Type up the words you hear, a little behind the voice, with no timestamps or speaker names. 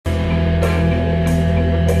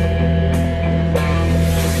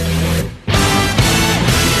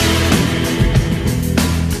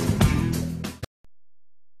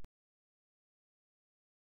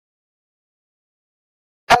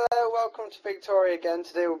welcome to Victoria again.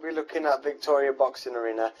 Today we'll be looking at Victoria Boxing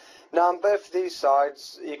Arena. Now on both of these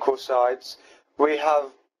sides, equal sides, we have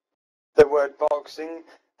the word boxing,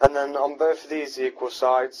 and then on both of these equal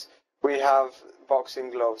sides we have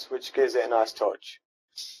boxing gloves, which gives it a nice touch.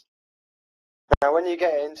 Now when you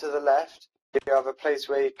get into the left, you have a place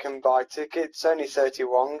where you can buy tickets, only 30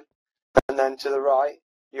 won, and then to the right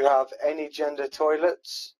you have any gender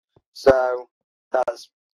toilets, so that's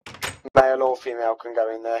male or female can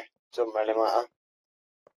go in there, doesn't really matter.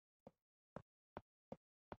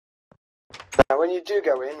 Now when you do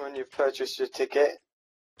go in, when you've purchased your ticket,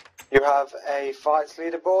 you have a fights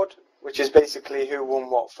leaderboard, which is basically who won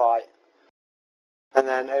what fight. And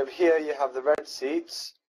then over here you have the red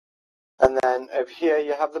seats, and then over here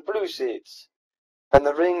you have the blue seats. And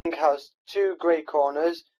the ring has 2 grey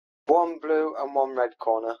corners, 1 blue and 1 red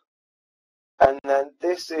corner. And then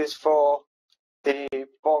this is for the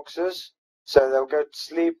boxers, so they'll go to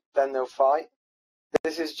sleep, then they'll fight.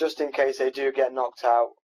 This is just in case they do get knocked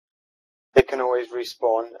out. They can always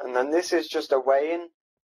respawn. And then this is just a weigh-in,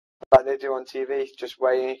 like they do on TV, just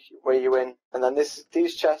weigh you in. And then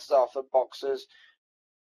these chests are for boxers'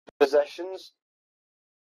 possessions.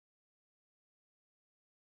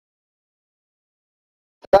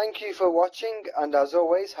 Thank you for watching, and as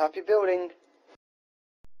always, happy building!